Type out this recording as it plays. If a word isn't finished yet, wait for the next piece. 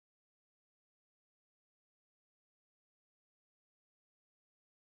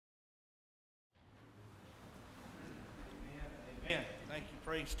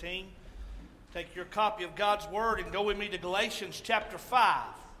praise team. Take your copy of God's Word and go with me to Galatians chapter 5.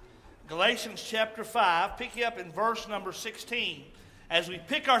 Galatians chapter 5, picking up in verse number 16, as we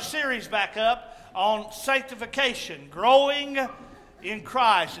pick our series back up on sanctification, growing in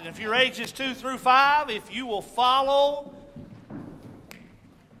Christ. And if you're ages 2 through 5, if you will follow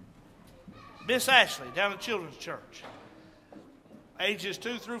Miss Ashley down at Children's Church. Ages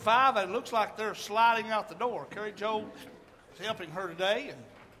 2 through 5, it looks like they're sliding out the door. Carrie Jo is helping her today, and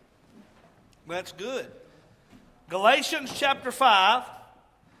that's good. Galatians chapter 5,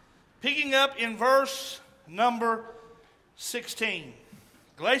 picking up in verse number 16.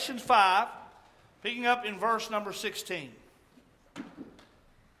 Galatians 5, picking up in verse number 16.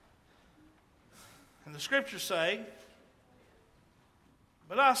 And the scriptures say,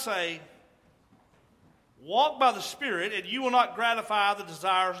 "But I say, walk by the Spirit, and you will not gratify the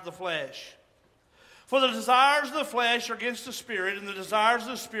desires of the flesh. For the desires of the flesh are against the Spirit, and the desires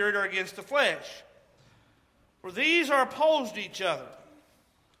of the Spirit are against the flesh. For these are opposed to each other,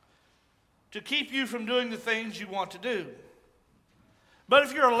 to keep you from doing the things you want to do. But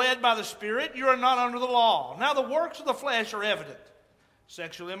if you are led by the Spirit, you are not under the law. Now the works of the flesh are evident: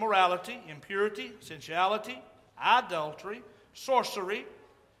 sexual immorality, impurity, sensuality, adultery, sorcery,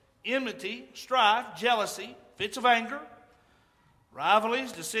 enmity, strife, jealousy, fits of anger,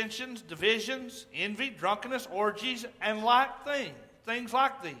 rivalries, dissensions, divisions, envy, drunkenness, orgies, and things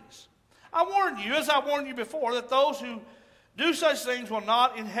like these. I warn you, as I warned you before, that those who do such things will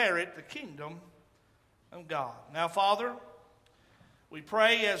not inherit the kingdom of God." Now, Father, we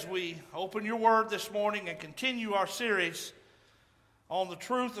pray as we open your word this morning and continue our series on the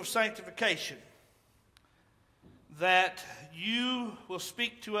truth of sanctification, that you will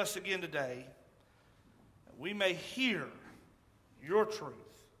speak to us again today, that we may hear your truth.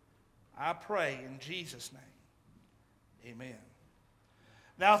 I pray in Jesus' name. Amen.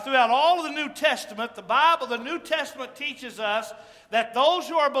 Now, throughout all of the New Testament, the New Testament teaches us that those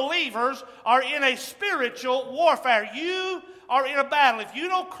who are believers are in a spiritual warfare. You are in a battle. If you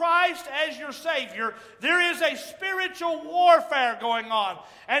know Christ as your Savior, there is a spiritual warfare going on.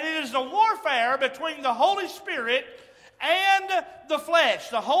 And it is a warfare between the Holy Spirit and the flesh.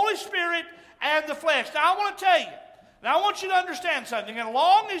 The Holy Spirit and the flesh. Now, I want to tell you, now I want you to understand something. As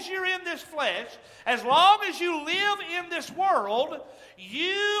long as you're in this flesh, as long as you live in this world,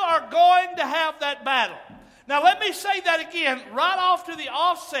 you are going to have that battle. Now, let me say that again, right off to the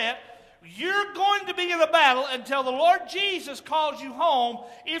offset. You're going to be in a battle until the Lord Jesus calls you home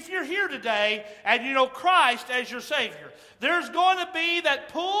if you're here today and you know Christ as your Savior. There's going to be that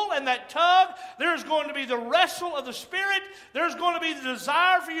pull and that tug. There's going to be the wrestle of the Spirit. There's going to be the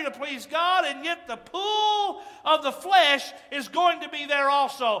desire for you to please God, and yet the pull of the flesh is going to be there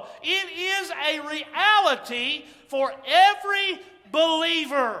also. It is a reality for every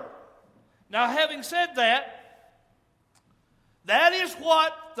believer. Now, having said that, that is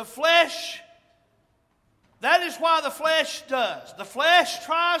what the flesh, that is why the flesh does. The flesh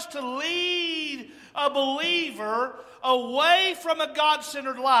tries to lead a believer away from a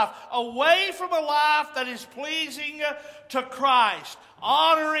God-centered life, away from a life that is pleasing to Christ,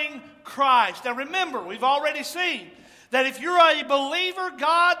 honoring Christ. Now remember, we've already seen that if you're a believer,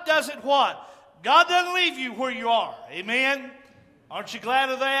 God doesn't what? God doesn't leave you where you are. Amen? Aren't you glad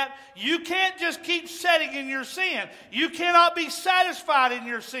of that? You can't just keep setting in your sin. You cannot be satisfied in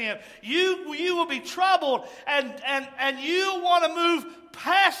your sin. You will be troubled, and you want to move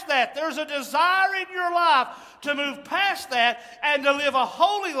past that. There's a desire in your life to move past that and to live a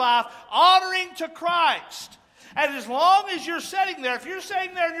holy life honoring to Christ. And as long as you're sitting there, if you're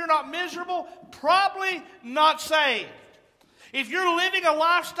sitting there and you're not miserable, probably not saved. If you're living a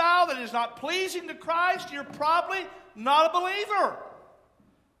lifestyle that is not pleasing to Christ, you're probably not a believer.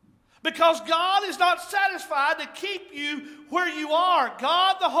 Because God is not satisfied to keep you where you are.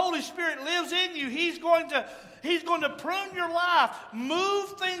 God, the Holy Spirit, lives in you. He's going to prune your life,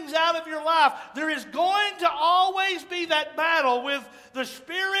 move things out of your life. There is going to always be that battle with the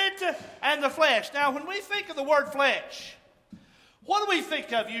Spirit and the flesh. Now, when we think of the word flesh, what do we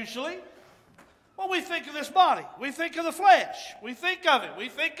think of usually? Well, we think of this body. We think of the flesh. We think of it. We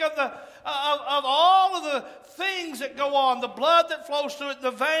think of of all of the things that go on, the blood that flows through it,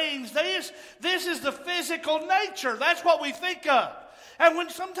 the veins. This is the physical nature. That's what we think of. And when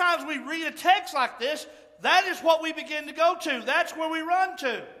sometimes we read a text like this, that is what we begin to go to. That's where we run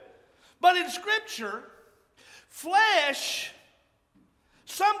to. But in Scripture, flesh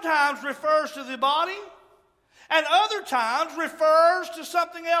sometimes refers to the body, and other times refers to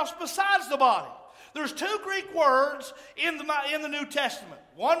something else besides the body. There's two Greek words in the New Testament.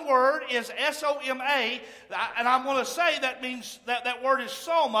 One word is S-O-M-A, and I'm going to say that means that word is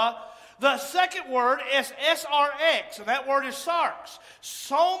soma. The second word is S-R-X, and that word is sarx.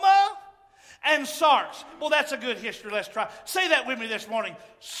 Soma and sarx. Well, that's a good history. Let's try. Say that with me this morning.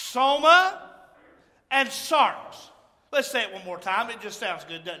 Soma and sarx. Let's say it one more time. It just sounds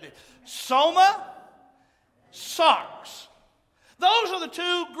good, doesn't it? Soma, sarx. Those are the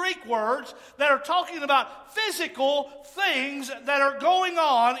two Greek words that are talking about physical things that are going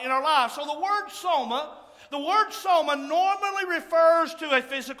on in our lives. So the word soma normally refers to a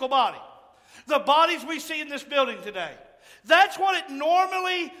physical body. The bodies we see in this building today. That's what it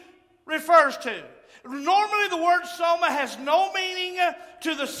normally refers to. Normally the word soma has no meaning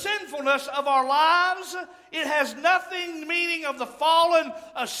to the sinfulness of our lives. It has nothing meaning of the fallen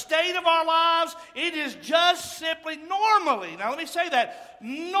state of our lives. It is just simply normally. Now let me say that.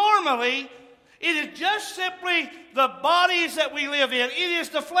 Normally, it is just simply the bodies that we live in. It is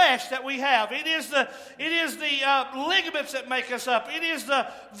the flesh that we have. It is the ligaments that make us up. It is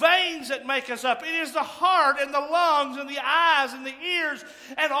the veins that make us up. It is the heart and the lungs and the eyes and the ears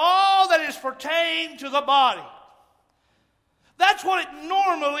and all that is pertained to the body. That's what it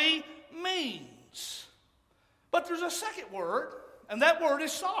normally means. But there's a second word, and that word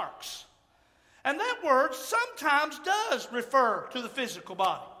is sarx. And that word sometimes does refer to the physical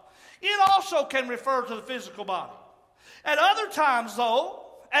body. It also can refer to the physical body. At other times,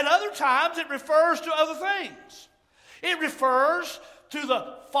 it refers to other things. It refers to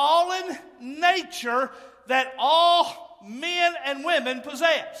the fallen nature that all men and women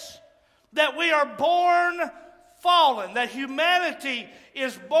possess. That we are born fallen. That humanity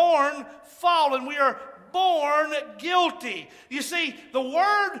is born fallen. We are born guilty. You see, the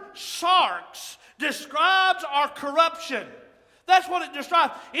word sarx describes our corruption. That's what it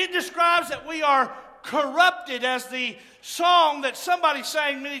describes. It describes that we are corrupted, as the song that somebody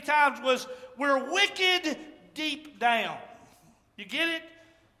sang many times was, we're wicked deep down. You get it?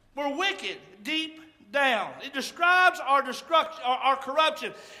 We're wicked deep down. It describes our destruction, our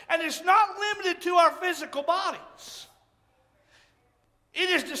corruption. And it's not limited to our physical bodies. It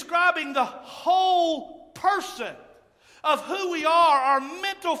is describing the whole person of who we are, our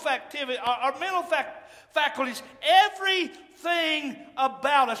mental faculties, everything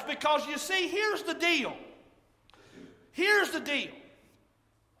about us. Because you see, here's the deal. Here's the deal.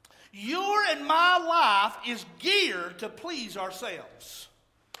 Your and my life is geared to please ourselves.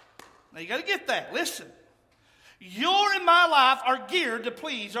 Now you got to get that. Listen. Your and my life are geared to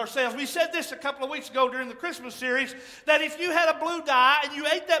please ourselves. We said this a couple of weeks ago during the Christmas series, that if you had a blue dye and you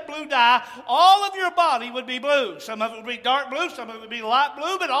ate that blue dye, all of your body would be blue. Some of it would be dark blue, some of it would be light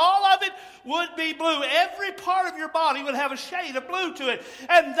blue, but all of it would be blue. Every part of your body would have a shade of blue to it.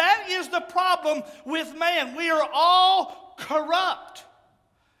 And that is the problem with man. We are all corrupt.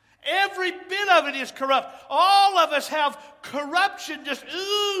 Every bit of it is corrupt. All of us have corruption just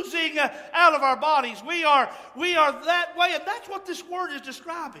oozing out of our bodies. We are that way, and that's what this word is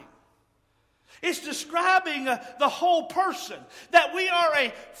describing. It's describing the whole person, that we are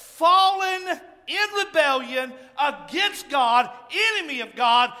a fallen, in rebellion, against God, enemy of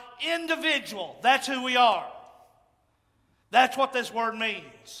God, individual. That's who we are. That's what this word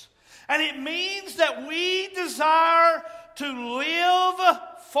means. And it means that we desire to live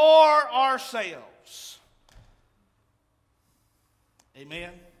for ourselves.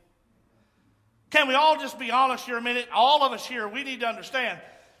 Amen. Can we all just be honest here a minute? All of us here, we need to understand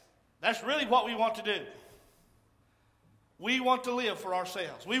that's really what we want to do. We want to live for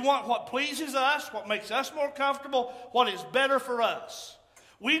ourselves. We want what pleases us, what makes us more comfortable, what is better for us.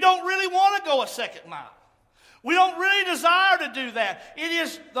 We don't really want to go a second mile. We don't really desire to do that. It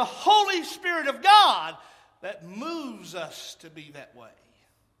is the Holy Spirit of God that moves us to be that way.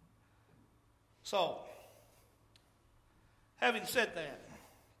 So, having said that,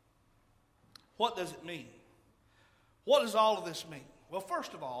 what does it mean? What does all of this mean? Well,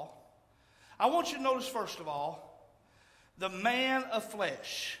 first of all, I want you to notice, first of all, the man of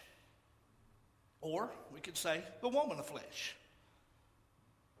flesh. Or, we could say, the woman of flesh.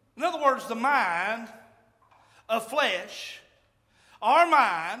 In other words, the mind of flesh, our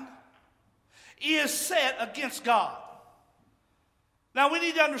mind, is set against God. Now we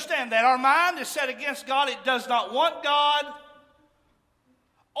need to understand that. Our mind is set against God. It does not want God.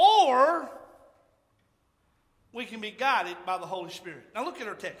 Or we can be guided by the Holy Spirit. Now look at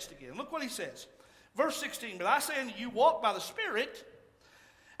our text again. Look what he says. Verse 16, but I say unto you, walk by the Spirit,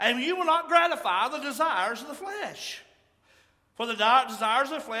 and you will not gratify the desires of the flesh. For the desires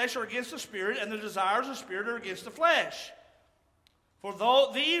of the flesh are against the Spirit, and the desires of the Spirit are against the flesh. For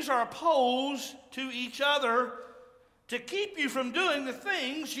though these are opposed to each other to keep you from doing the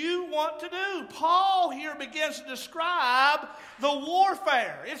things you want to do. Paul here begins to describe the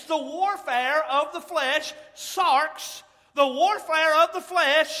warfare. It's the warfare of the flesh, sarx, the warfare of the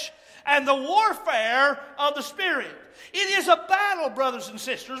flesh, and the warfare of the Spirit. It is a battle, brothers and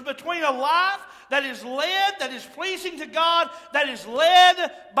sisters, between a life that is led, that is pleasing to God, that is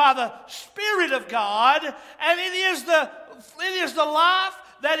led by the Spirit of God, and it is the life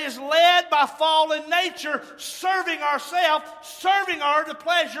that is led by fallen nature, serving ourselves, serving our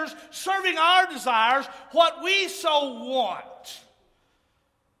pleasures, serving our desires, what we so want.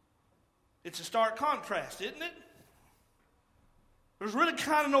 It's a stark contrast, isn't it? There's really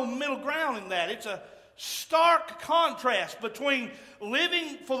kind of no middle ground in that. It's a stark contrast between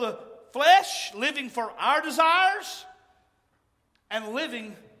living for the flesh, living for our desires, and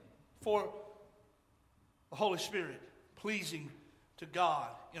living for the Holy Spirit, pleasing to God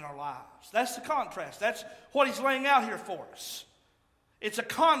in our lives. That's the contrast. That's what he's laying out here for us. It's a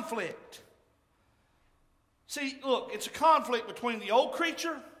conflict. See, look, it's a conflict between the old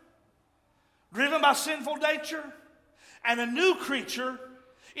creature, driven by sinful nature, and a new creature,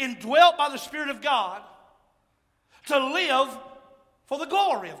 indwelt by the Spirit of God, to live for the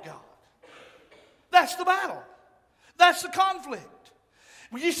glory of God. That's the battle. That's the conflict.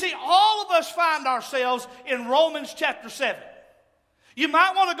 You see, all of us find ourselves in Romans chapter 7. You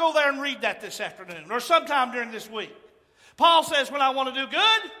might want to go there and read that this afternoon or sometime during this week. Paul says, when I want to do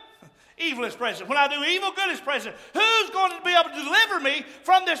good, evil is present. When I do evil, good is present. Who's going to be able to deliver me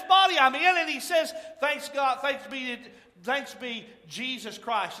from this body I'm in? And he says, thanks God, thanks be Jesus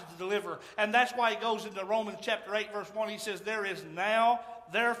Christ is the deliverer. And that's why he goes into Romans chapter 8, verse 1. He says, there is now,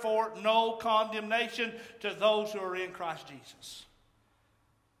 therefore, no condemnation to those who are in Christ Jesus.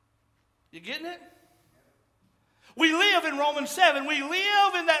 You getting it? We live in Romans 7. We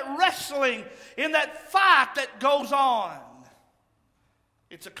live in that wrestling, in that fight that goes on.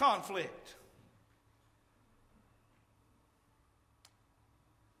 It's a conflict.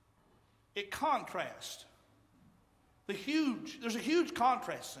 It contrasts. There's a huge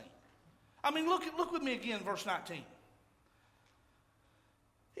contrast scene. I mean, look with me again, verse 19.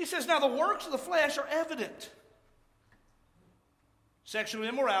 He says, now the works of the flesh are evident. Sexual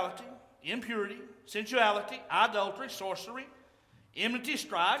immorality, impurity, sensuality, idolatry, sorcery, enmity,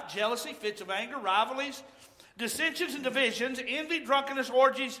 strife, jealousy, fits of anger, rivalries, dissensions and divisions, envy, drunkenness,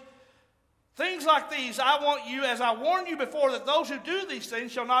 orgies, things like these. I want you, as I warned you before, that those who do these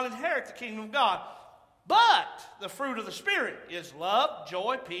things shall not inherit the kingdom of God. But the fruit of the Spirit is love,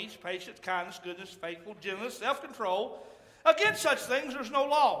 joy, peace, patience, kindness, goodness, faithfulness, gentleness, self-control. Against such things there's no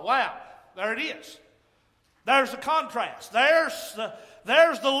law. Wow, there it is. There's the contrast. There's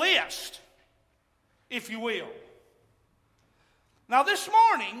the list, if you will. Now this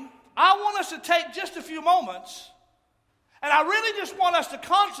morning, I want us to take just a few moments, and I really just want us to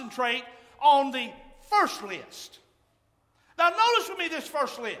concentrate on the first list. Now notice with me this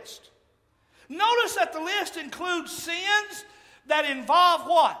first list. Notice that the list includes sins that involve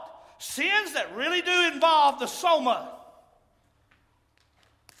what? Sins that really do involve the soma.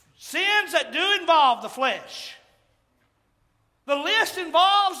 Sins that do involve the flesh. The list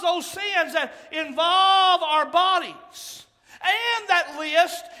involves those sins that involve our bodies. And that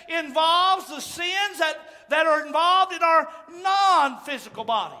list involves the sins that are involved in our non-physical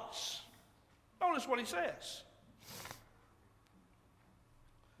bodies. Notice what he says.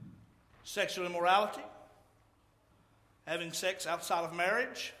 Sexual immorality, having sex outside of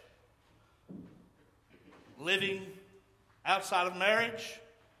marriage, living outside of marriage,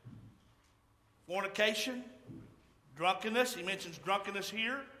 fornication, drunkenness. He mentions drunkenness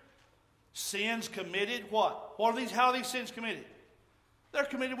here. Sins committed, what? What are these? How are these sins committed? They're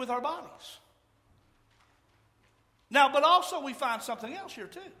committed with our bodies. Now, but also we find something else here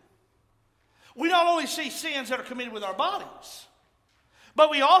too. We not only see sins that are committed with our bodies, but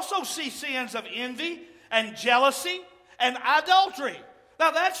we also see sins of envy and jealousy and adultery.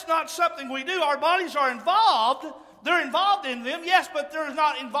 Now, that's not something we do. Our bodies are involved. They're involved in them, yes, but they're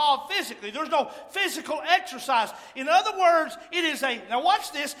not involved physically. There's no physical exercise. In other words, now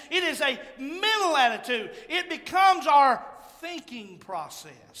watch this, it is a mental attitude. It becomes our thinking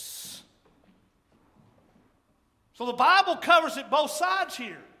process. So the Bible covers it both sides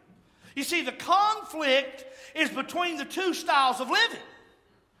here. You see, the conflict is between the two styles of living.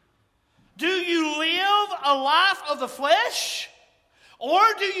 Do you live a life of the flesh, or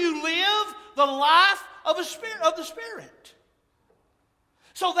do you live the life of the Spirit?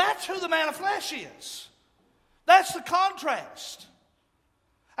 So that's who the man of flesh is. That's the contrast.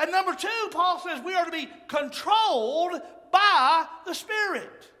 And number two, Paul says we are to be controlled by the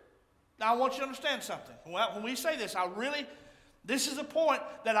Spirit. Now, I want you to understand something. When we say this, this is a point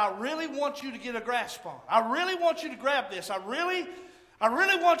that I really want you to get a grasp on. I really want you to grab this. I really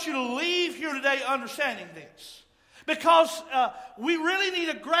want you to leave here today understanding this. Because we really need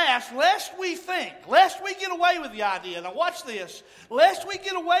a grasp, lest we get away with the idea, now watch this, lest we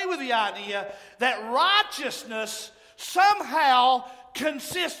get away with the idea that righteousness somehow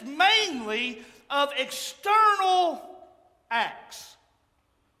consists mainly of external acts.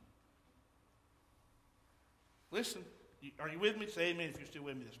 Listen, are you with me? Say amen if you're still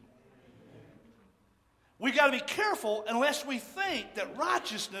with me this morning. We've got to be careful unless we think that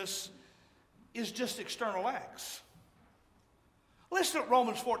righteousness is just external acts. Listen to what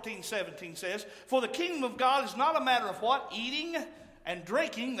Romans 14:17 says. For the kingdom of God is not a matter of what? Eating and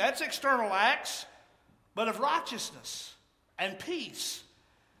drinking, that's external acts, but of righteousness and peace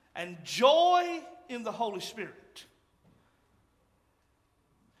and joy in the Holy Spirit.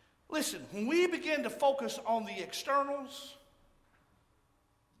 Listen, when we begin to focus on the externals,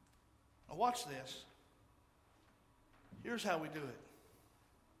 now watch this. Here's how we do it.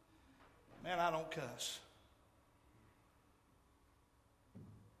 Man, I don't cuss.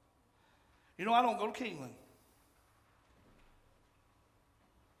 You know, I don't go to Kingland.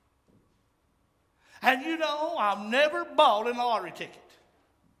 And you know, I've never bought a lottery ticket.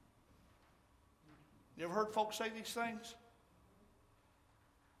 You ever heard folks say these things?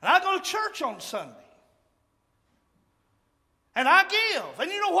 And I go to church on Sunday. And I give.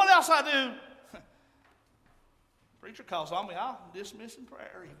 And you know what else I do? Preacher calls on me, I'll dismiss in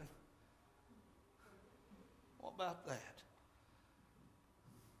prayer even. What about that?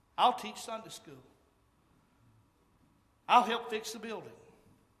 I'll teach Sunday school. I'll help fix the building.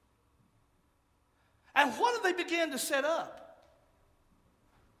 And what do they begin to set up?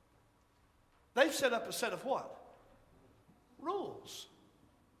 They've set up a set of what? Rules.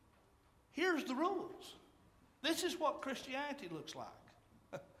 Here's the rules. This is what Christianity looks like.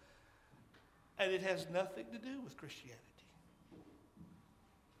 And it has nothing to do with Christianity.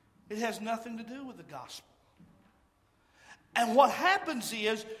 It has nothing to do with the gospel. And what happens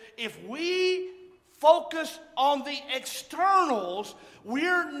is, if we focus on the externals,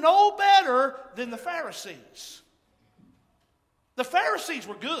 we're no better than the Pharisees. The Pharisees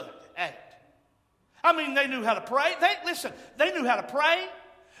were good at it. I mean, they knew how to pray. They knew how to pray.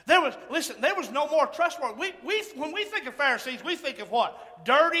 There was no more trustworthy. When we think of Pharisees, we think of what?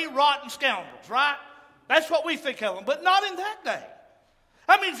 Dirty, rotten scoundrels, right? That's what we think of them, but not in that day.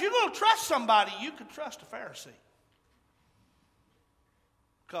 I mean, if you're going to trust somebody, you could trust a Pharisee.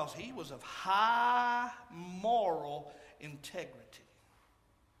 Because he was of high moral integrity.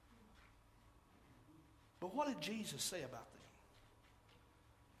 But what did Jesus say about them?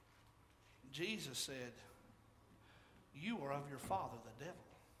 Jesus said, you are of your father, the devil.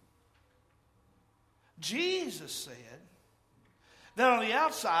 Jesus said that on the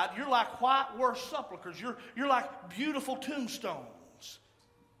outside, you're like whitewashed sepulchres. You're like beautiful tombstones.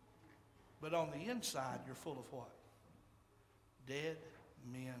 But on the inside, you're full of what? Dead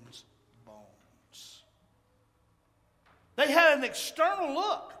men's bones. They had an external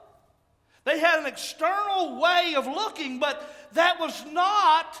look. They had an external way of looking, but that was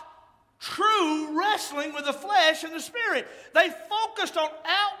not true wrestling with the flesh and the spirit. They focused on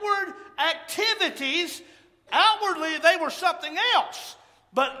outward activities. Outwardly, they were something else.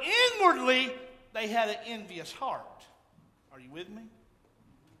 But inwardly, they had an envious heart. Are you with me?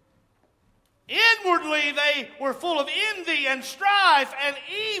 Inwardly, they were full of envy and strife and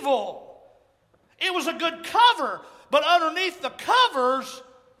evil. It was a good cover, but underneath the covers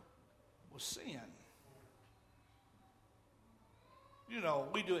was sin. You know,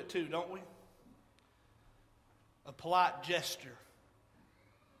 we do it too, don't we? A polite gesture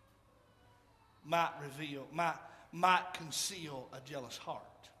might conceal a jealous heart.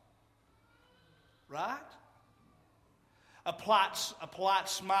 Right? A polite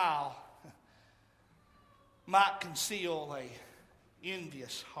smile might conceal a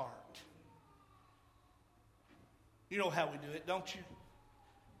envious heart. You know how we do it, don't you?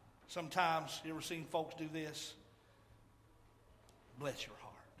 Sometimes, you ever seen folks do this? Bless your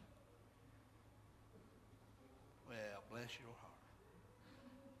heart. Well, bless your heart.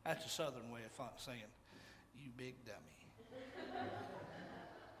 That's a southern way of saying, you big dummy.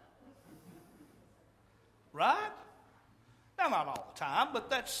 Right? Now, not all the time, but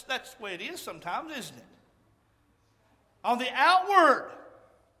that's the way it is sometimes, isn't it? On the outward,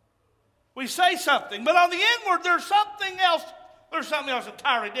 we say something, but on the inward, there's something else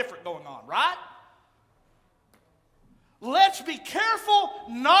entirely different going on, right? let's be careful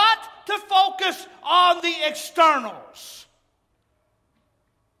not to focus on the externals.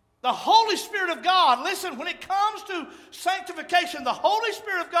 The Holy Spirit of God, listen, when it comes to sanctification, the Holy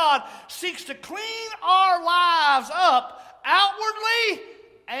Spirit of God seeks to clean our lives up outwardly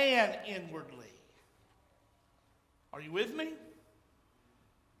and inwardly. Are you with me?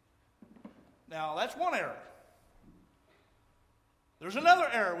 Now, that's one error. There's another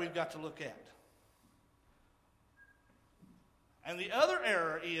error we've got to look at. And the other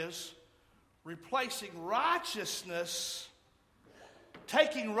error is replacing righteousness,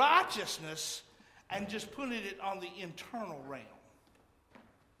 taking righteousness and just putting it on the internal realm.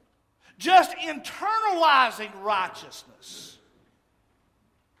 Just internalizing righteousness.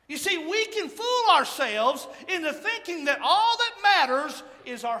 You see, we can fool ourselves into thinking that all that matters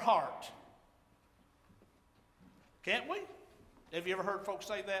is our heart. Can't we? Have you ever heard folks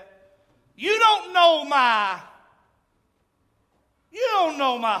say that? You don't know my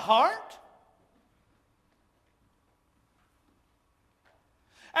heart.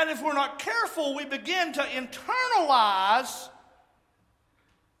 And if we're not careful, we begin to internalize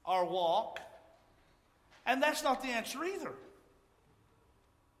our walk, and that's not the answer either.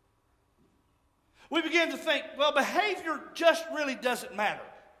 We begin to think, well, behavior just really doesn't matter.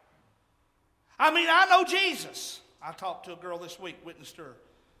 I mean, I know Jesus. I talked to a girl this week, witnessed her,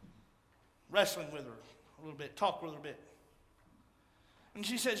 wrestling with her a little bit, talked with her a bit. And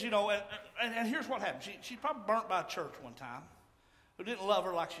she says, and here's what happened. She probably burnt by a church one time who didn't love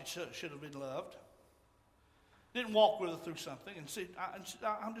her like she should have been loved. Didn't walk with her through something. And see,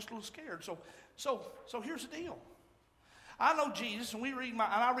 I'm just a little scared. So here's the deal. I know Jesus, and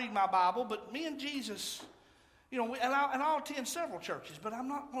I read my Bible, but me and Jesus, and I'll attend several churches, but I'm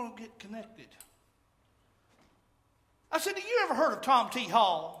not going to get connected. I said, have you ever heard of Tom T.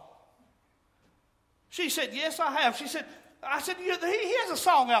 Hall? She said, yes, I have. I said, he has a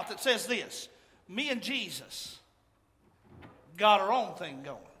song out that says this: me and Jesus got our own thing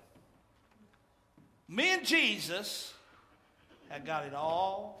going. Me and Jesus had got it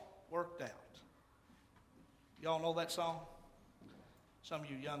all worked out. Y'all know that song? Some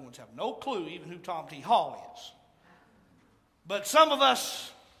of you young ones have no clue even who Tom T. Hall is. But some of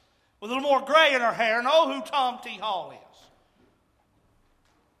us with a little more gray in our hair know who Tom T. Hall is.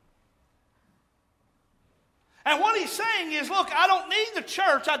 And what he's saying is, look, I don't need the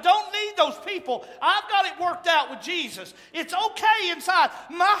church. I don't need those people. I've got it worked out with Jesus. It's okay inside.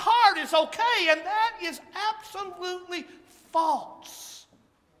 My heart is okay, and that is absolutely false.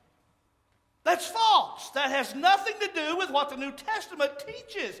 That's false. That has nothing to do with what the New Testament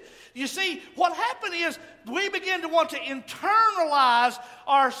teaches. You see, what happened is we begin to want to internalize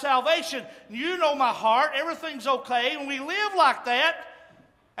our salvation. You know my heart. Everything's okay. And we live like that.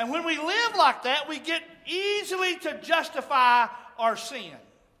 And when we live like that, we get easily to justify our sin.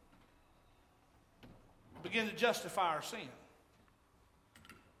 We begin to justify our sin.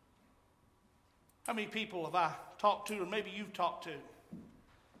 How many people have I talked to, or maybe you've talked to?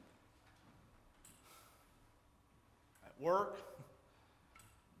 At work,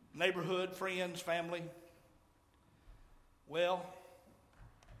 neighborhood, friends, family. Well,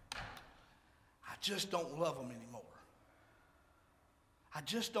 I just don't love them anymore. I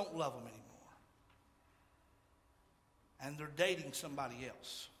just don't love them anymore. And they're dating somebody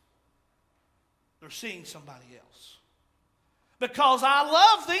else. They're seeing somebody else. Because I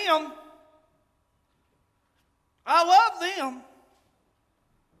love them. I love them.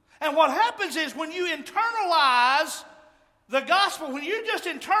 And what happens is when you internalize the gospel, when you just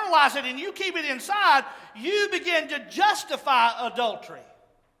internalize it and you keep it inside, you begin to justify adultery.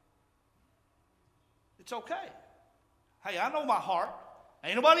 It's okay. Hey, I know my heart.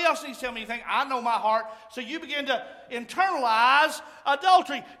 Ain't nobody else needs to tell me anything. I know my heart. So you begin to internalize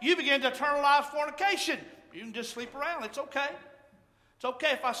adultery. You begin to internalize fornication. You can just sleep around. It's okay. It's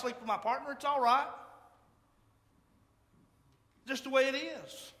okay if I sleep with my partner. It's all right. Just the way it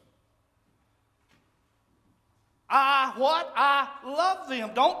is. I love them.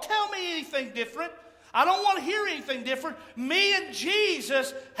 Don't tell me anything different. I don't want to hear anything different. Me and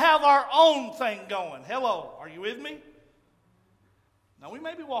Jesus have our own thing going. Hello, are you with me? Now, we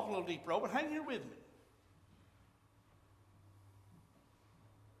may be walking a little deeper, but hang here with me.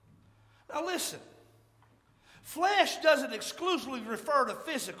 Now, listen. Flesh doesn't exclusively refer to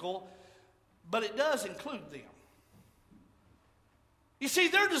physical, but it does include them. You see,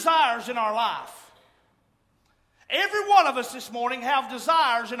 there are desires in our life. Every one of us this morning have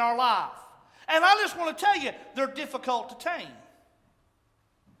desires in our life. And I just want to tell you, they're difficult to tame.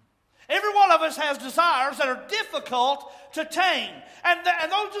 Every one of us has desires that are difficult to tame. And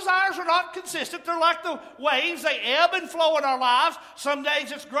those desires are not consistent. They're like the waves. They ebb and flow in our lives. Some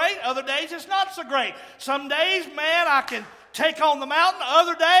days it's great. Other days it's not so great. Some days, man, I can take on the mountain.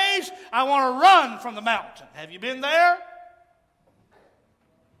 Other days, I want to run from the mountain. Have you been there?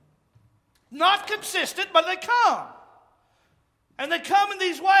 Not consistent, but they come. And they come in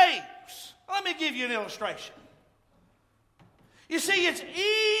these waves. Let me give you an illustration. You see, it's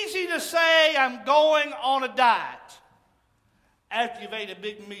easy to say I'm going on a diet after you've ate a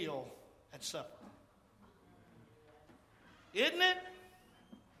big meal at supper. Isn't it?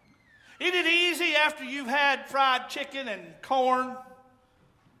 Isn't it easy after you've had fried chicken and corn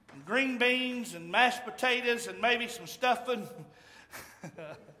and green beans and mashed potatoes and maybe some stuffing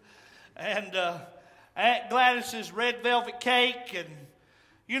and Aunt Gladys's red velvet cake and,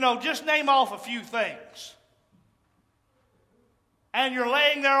 just name off a few things. And you're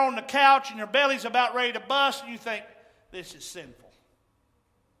laying there on the couch and your belly's about ready to bust and you think, this is sinful.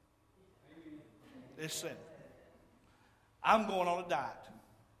 It's sinful. I'm going on a diet.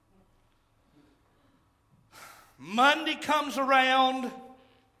 Monday comes around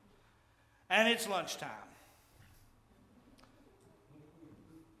and it's lunchtime.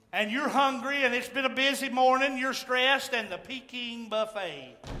 And you're hungry and it's been a busy morning, you're stressed, and the Peking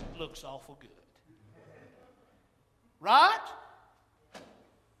buffet looks awful good. Right?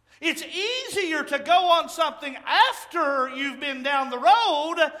 It's easier to go on something after you've been down the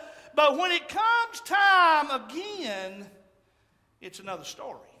road, but when it comes time again, it's another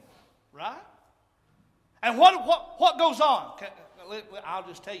story, right? And what goes on? I'll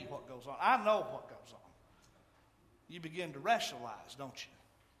just tell you what goes on. I know what goes on. You begin to rationalize, don't you?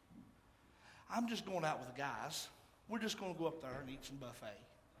 I'm just going out with the guys. We're just going to go up there and eat some buffet.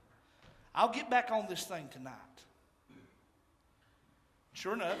 I'll get back on this thing tonight.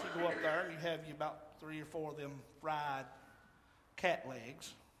 Sure enough, you go up there and you have about 3 or 4 of them fried cat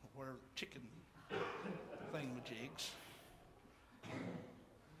legs, or chicken thingamajigs,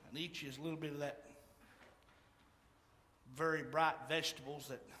 and each is a little bit of that very bright vegetables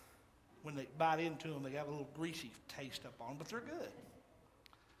that when they bite into them, they have a little greasy taste up on them, but they're good.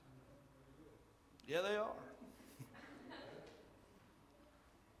 Yeah, they are.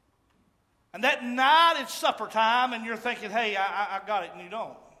 And that night it's supper time and you're thinking, hey, I got it, and you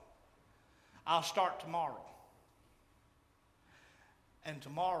don't. I'll start tomorrow. And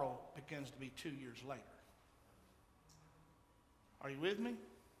tomorrow begins to be 2 years later. Are you with me?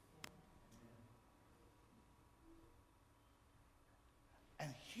 And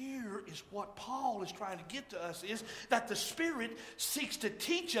here is what Paul is trying to get to us, is that the Spirit seeks to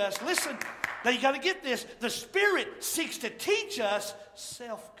teach us. Listen, now you got to get this. The Spirit seeks to teach us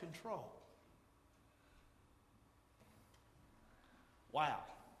self-control. Wow.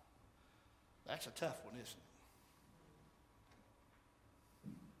 That's a tough one, isn't it?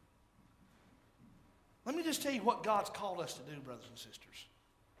 Let me just tell you what God's called us to do, brothers and sisters.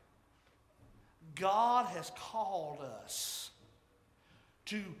 God has called us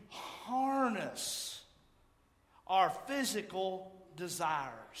to harness our physical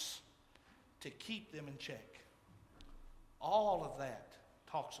desires to keep them in check. All of that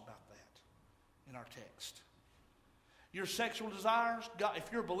talks about that in our text. Your sexual desires, God,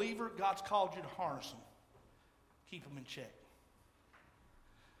 if you're a believer, God's called you to harness them. Keep them in check.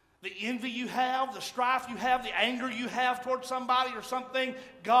 The envy you have, the strife you have, the anger you have towards somebody or something,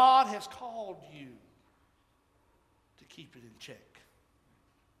 God has called you to keep it in check.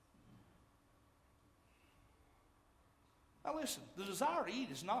 Now listen, the desire to eat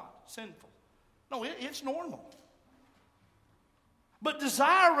is not sinful. No, it's normal. But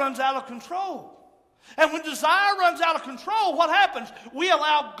desire runs out of control. And when desire runs out of control, what happens? We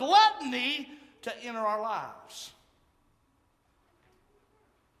allow gluttony to enter our lives.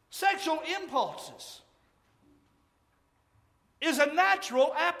 Sexual impulses is a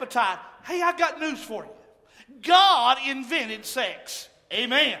natural appetite. Hey, I got news for you. God invented sex.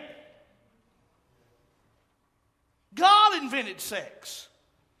 Amen. God invented sex.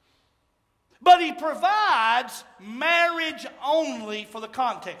 But He provides marriage only for the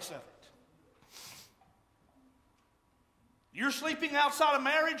context of it. You're sleeping outside of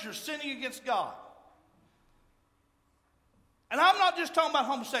marriage, you're sinning against God. And I'm not just talking about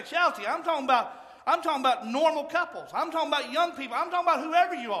homosexuality. I'm talking about normal couples. I'm talking about young people. I'm talking about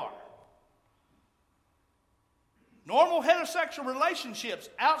whoever you are. Normal heterosexual relationships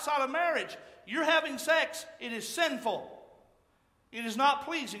outside of marriage, you're having sex, it is sinful. It is not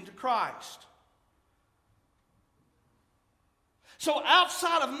pleasing to Christ. So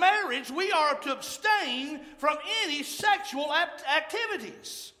outside of marriage, we are to abstain from any sexual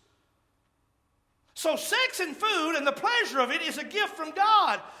activities. So sex and food and the pleasure of it is a gift from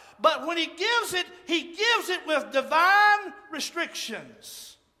God. But when He gives it with divine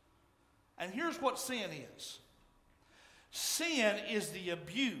restrictions. And here's what sin is. Sin is the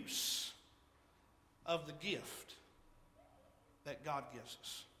abuse of the gift that God gives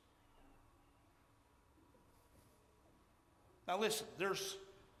us. Now listen, there's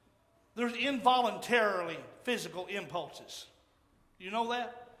involuntarily physical impulses. You know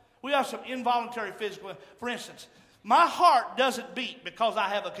that? We have some involuntary physical. For instance, my heart doesn't beat because I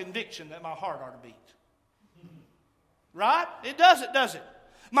have a conviction that my heart ought to beat. Right? It doesn't, does it?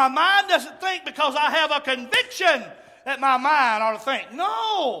 My mind doesn't think because I have a conviction that my mind ought to think.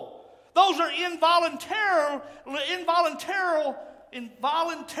 No. Those are involuntary,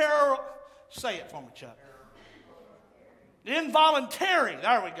 say it for me, Chuck. Involuntary,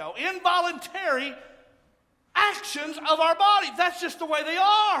 there we go. Involuntary actions of our body. That's just the way they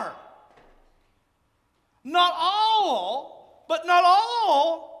are. Not all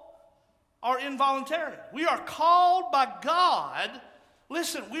are involuntary. We are called by God,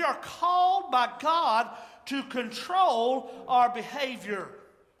 listen, we are called by God to control our behavior.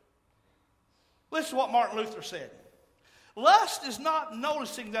 Listen to what Martin Luther said. Lust is not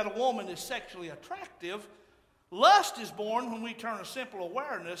noticing that a woman is sexually attractive. Lust is born when we turn a simple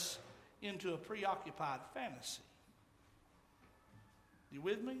awareness into a preoccupied fantasy. You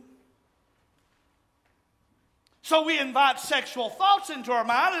with me? So we invite sexual thoughts into our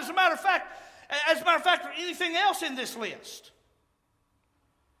mind. As a matter of fact, for anything else in this list.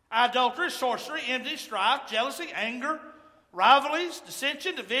 Adultery, sorcery, envy, strife, jealousy, anger, rivalries,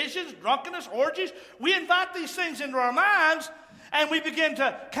 dissension, divisions, drunkenness, orgies. We invite these things into our minds, and we begin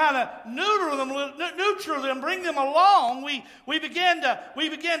to kind of neuter them, bring them along. We begin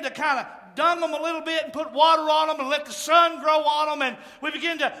to kind of dung them a little bit and put water on them and let the sun grow on them, and we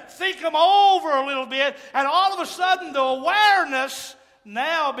begin to think them over a little bit, and all of a sudden the awareness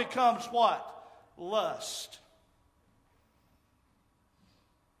now becomes what? Lust.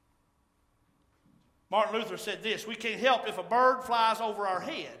 Martin Luther said this: we can't help if a bird flies over our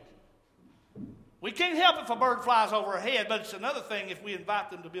head. We can't help if a bird flies over our head, but it's another thing if we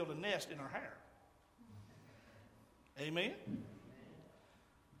invite them to build a nest in our hair. Amen?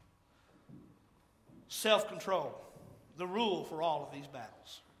 Self-control, the rule for all of these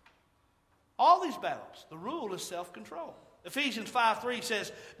battles. All these battles, the rule is self-control. Ephesians 5:3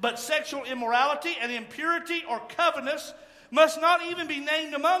 says, but sexual immorality and impurity or covetousness must not even be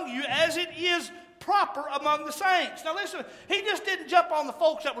named among you, as it is proper among the saints. Now listen, he just didn't jump on the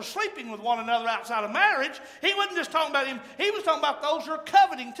folks that were sleeping with one another outside of marriage. He wasn't just talking about him. He was talking about those who are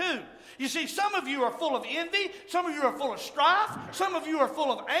coveting too. You see, some of you are full of envy. Some of you are full of strife. Some of you are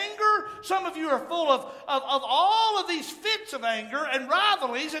full of anger. Some of you are full of all of these fits of anger and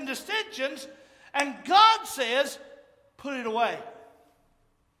rivalries and dissensions. And God says, put it away.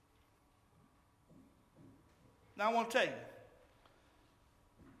 Now I want to tell you,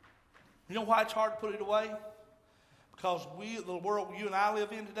 you know why it's hard to put it away? Because the world you and I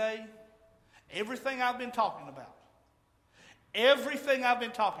live in today, everything I've been talking about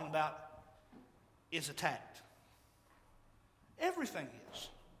is attacked. Everything is.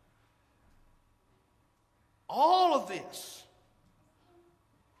 All of this.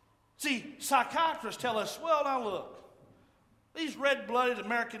 See, psychiatrists tell us, well, now look, these red-blooded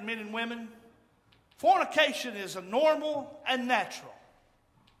American men and women, fornication is a normal and natural.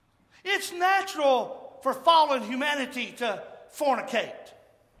 It's natural for fallen humanity to fornicate.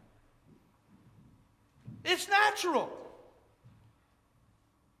 It's natural.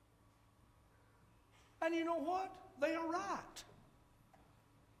 And you know what? They are right.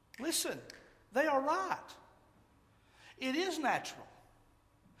 Listen, they are right. It is natural.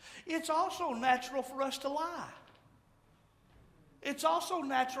 It's also natural for us to lie. It's also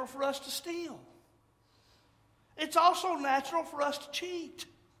natural for us to steal. It's also natural for us to cheat.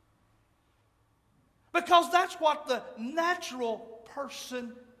 Because that's what the natural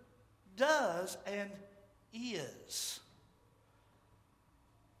person does and is.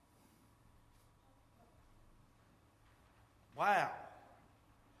 Wow.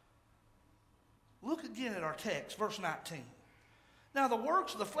 Look again at our text, verse 19. Now the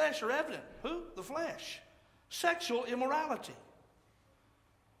works of the flesh are evident. Who? The flesh. Sexual immorality.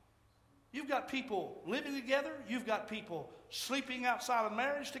 You've got people living together. You've got people sleeping outside of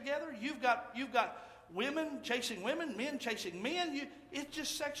marriage together. You've got women chasing women, men chasing men. It's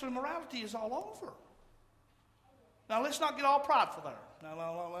just sexual immorality is all over. Now let's not get all prideful there.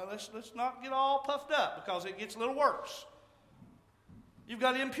 No, let's not get all puffed up, because it gets a little worse. You've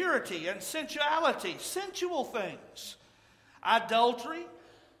got impurity and sensuality, sensual things. Adultery.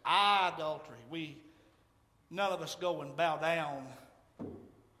 We None of us go and bow down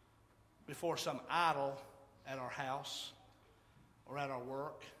before some idol at our house or at our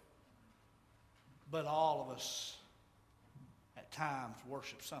work. But all of us at times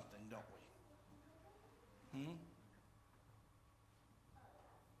worship something, don't we?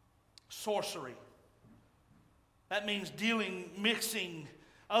 Sorcery. That means mixing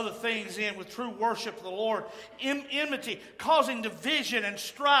other things in with true worship of the Lord. Enmity, causing division and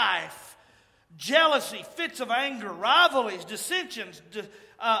strife. Jealousy, fits of anger, rivalries, dissensions,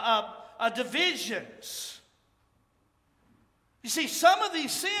 divisions. You see, some of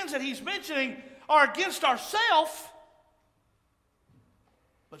these sins that he's mentioning are against ourselves,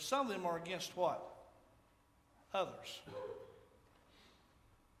 but some of them are against what? Others.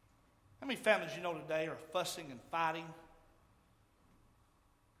 How many families you know today are fussing and fighting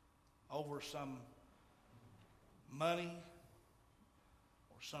over some money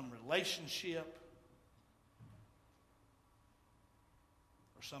or some relationship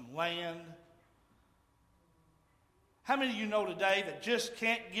or some land? How many of you know today that just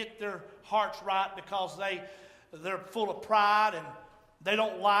can't get their hearts right because they're full of pride and they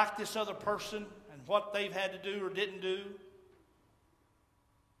don't like this other person and what they've had to do or didn't do?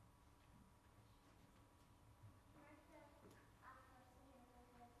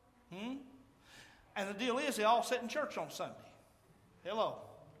 And the deal is they all sit in church on Sunday. Hello.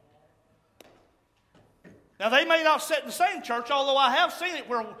 Now they may not sit in the same church, although I have seen it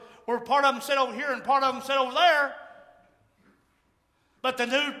where part of them sit over here and part of them sit over there. But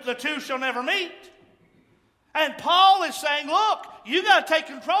the two shall never meet. And Paul is saying, look, you got to take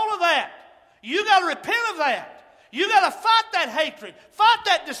control of that. You got to repent of that. You got to fight that hatred, fight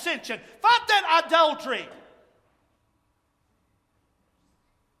that dissension, fight that idolatry.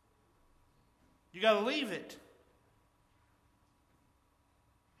 You got to leave it.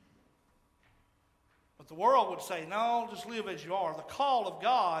 But the world would say, no, just live as you are. The call of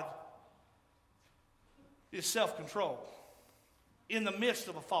God is self-control in the midst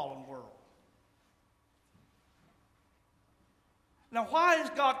of a fallen world. Now, why is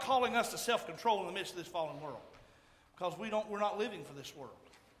God calling us to self-control in the midst of this fallen world? Because we're not living for this world.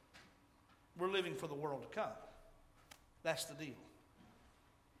 We're living for the world to come. That's the deal.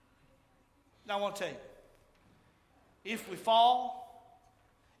 Now, I want to tell you, if we fall,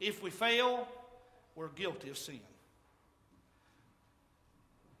 if we fail, we're guilty of sin.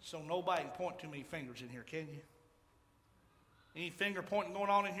 So nobody can point too many fingers in here, can you? Any finger pointing going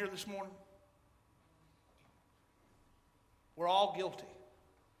on in here this morning? We're all guilty.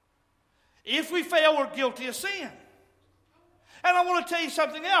 If we fail, we're guilty of sin. And I want to tell you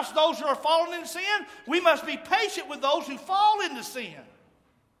something else. Those who are fallen in sin, we must be patient with those who fall into sin.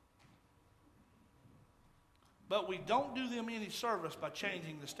 But we don't do them any service by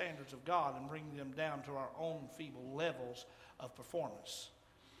changing the standards of God and bringing them down to our own feeble levels of performance.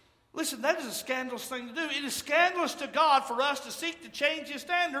 Listen, that is a scandalous thing to do. It is scandalous to God for us to seek to change His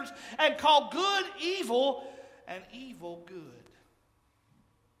standards and call good evil and evil good.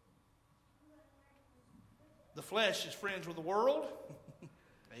 The flesh is friends with the world.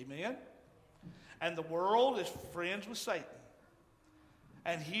 Amen. And the world is friends with Satan.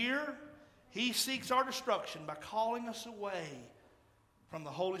 And here, he seeks our destruction by calling us away from the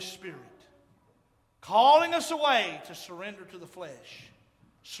Holy Spirit. Calling us away to surrender to the flesh.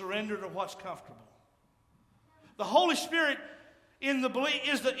 Surrender to what's comfortable. The Holy Spirit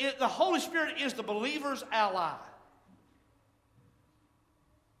the Holy Spirit is the believer's ally.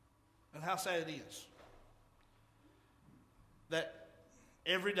 And how sad it is that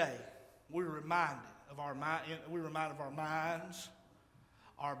every day we're reminded of our minds,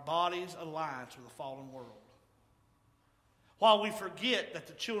 our bodies' alliance with a fallen world. While we forget that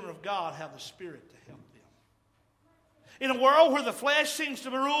the children of God have the Spirit to help them. In a world where the flesh seems to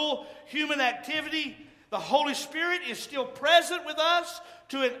rule human activity, the Holy Spirit is still present with us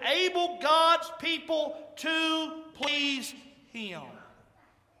to enable God's people to please Him.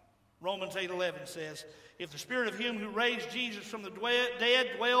 Romans 8:11 says, if the Spirit of Him who raised Jesus from the dead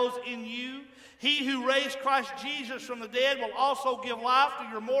dwells in you, He who raised Christ Jesus from the dead will also give life to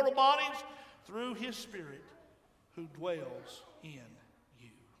your mortal bodies through His Spirit who dwells in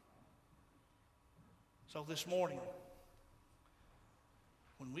you. So this morning,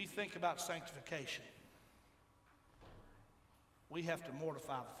 when we think about sanctification, we have to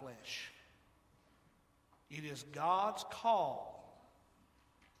mortify the flesh. It is God's call.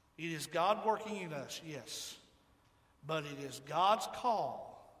 It is God working in us, yes. But it is God's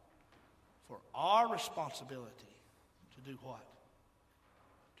call for our responsibility to do what?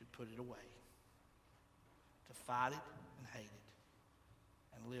 To put it away. To fight it and hate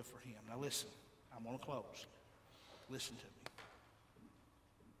it. And live for Him. Now listen, I'm going to close. Listen to me.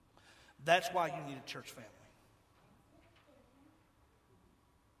 That's why you need a church family.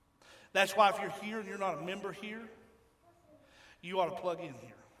 That's why if you're here and you're not a member here, you ought to plug in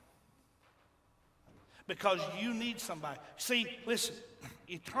here. Because you need somebody. See, listen,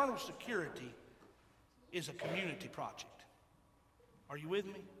 eternal security is a community project. Are you with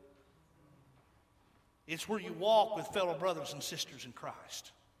me? It's where you walk with fellow brothers and sisters in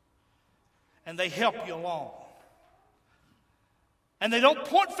Christ. And they help you along. And they don't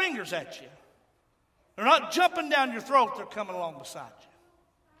point fingers at you. They're not jumping down your throat. They're coming along beside you.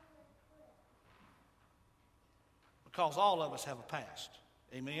 Because all of us have a past.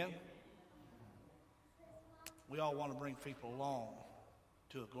 Amen? We all want to bring people along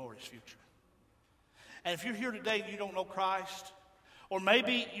to a glorious future. And if you're here today and you don't know Christ, or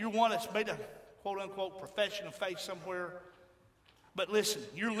maybe you're one that's made a quote-unquote profession of faith somewhere, but listen,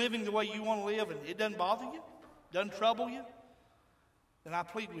 you're living the way you want to live and it doesn't bother you, doesn't trouble you, then I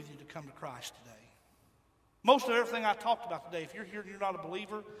plead with you to come to Christ today. Most of everything I talked about today, if you're here and you're not a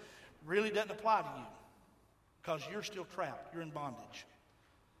believer, really doesn't apply to you because you're still trapped. You're in bondage.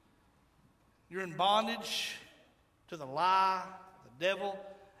 You're in bondage to the lie, the devil,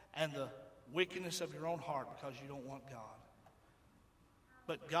 and the wickedness of your own heart because you don't want God.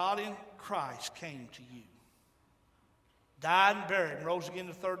 But God in Christ came to you, died and buried and rose again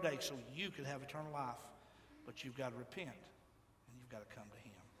the third day so you could have eternal life. But you've got to repent and you've got to come to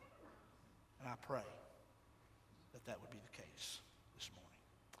Him. And I pray that that would be the case this morning.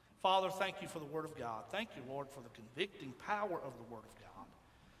 Father, thank you for the Word of God. Thank you, Lord, for the convicting power of the Word of God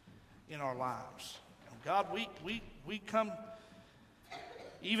in our lives. And God, we come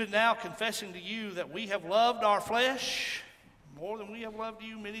even now confessing to you that we have loved our flesh more than we have loved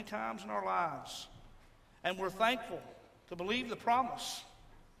you many times in our lives. And we're thankful to believe the promise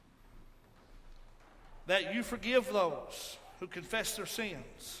that you forgive those who confess their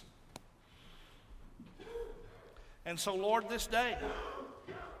sins. And so, Lord, this day,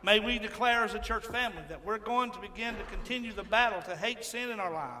 may we declare as a church family that we're going to begin to continue the battle to hate sin in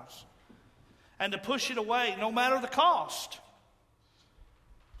our lives and to push it away no matter the cost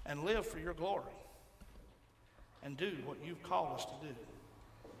and live for your glory and do what you've called us to do.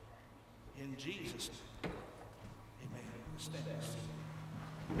 In Jesus' name, amen. Stand.